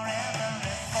forever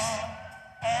and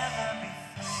forever be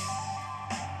free.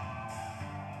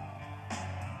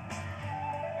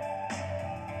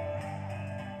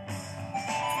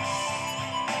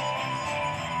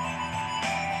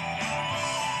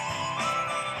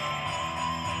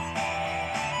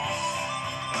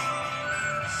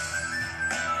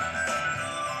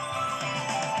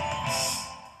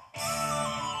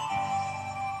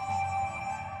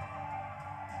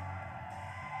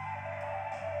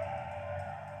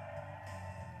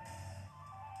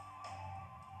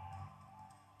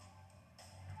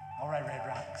 All right, Red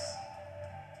Rocks.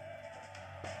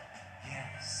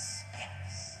 Yes,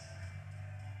 yes.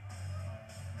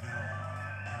 No,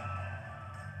 no.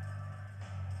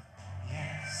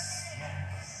 Yes,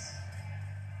 yes.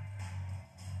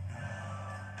 No,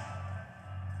 no.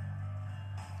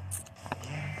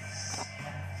 Yes,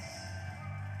 yes.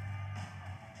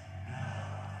 No,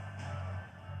 no.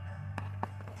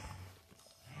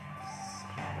 Yes,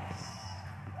 yes.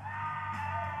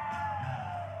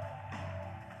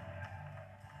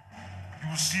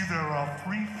 You see, there are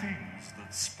three things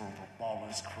that spur the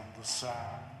mollusk from the sand.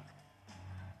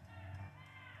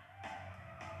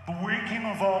 The waking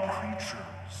of all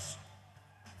creatures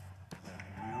that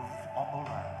live on the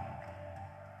land.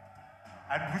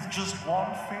 And with just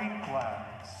one faint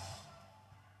glance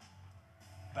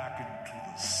back into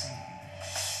the sea,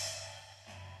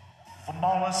 the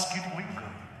mollusk it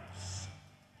lingers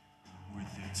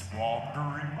with its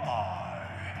wandering eye.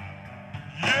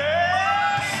 Yeah!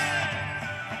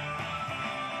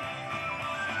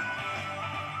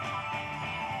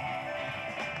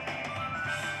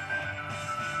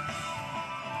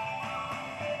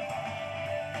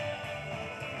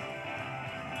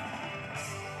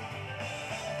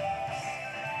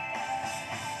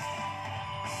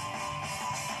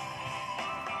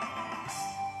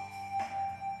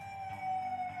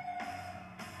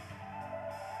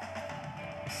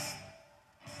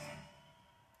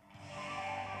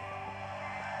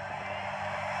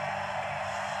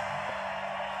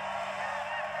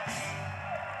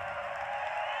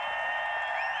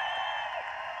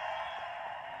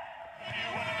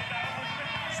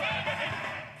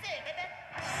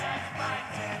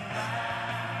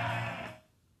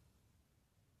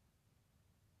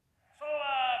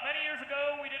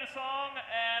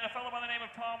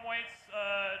 Tom Waits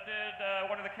did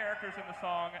one of the characters in the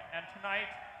song, and tonight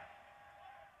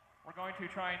we're going to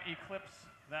try and eclipse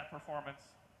that performance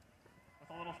with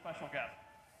a little special guest.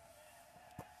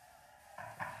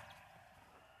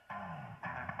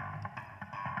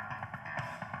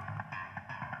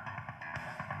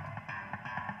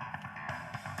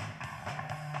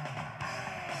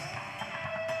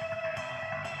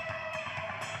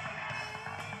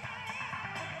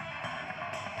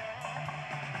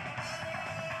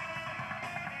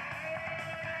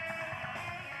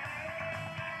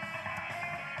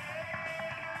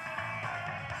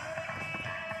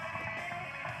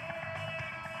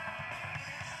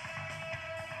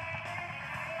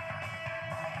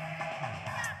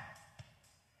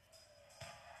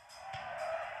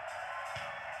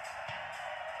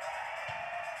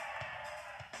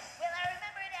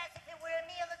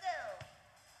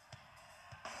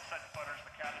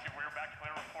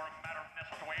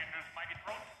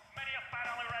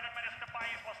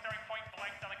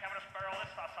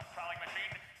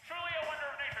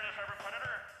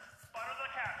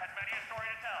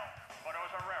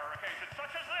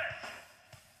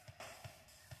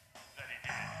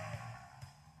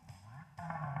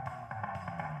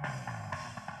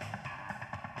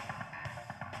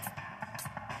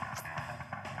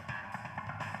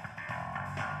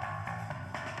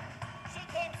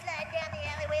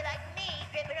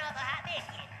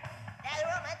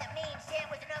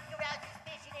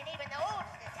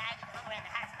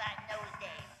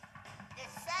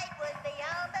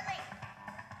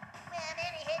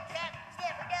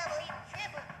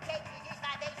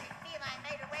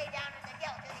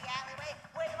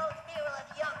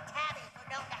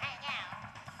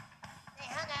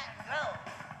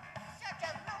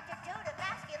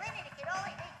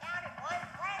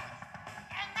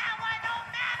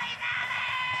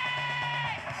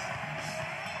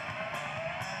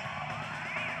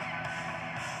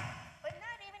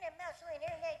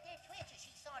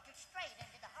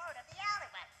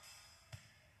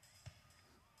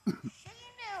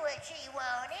 she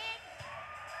wanted.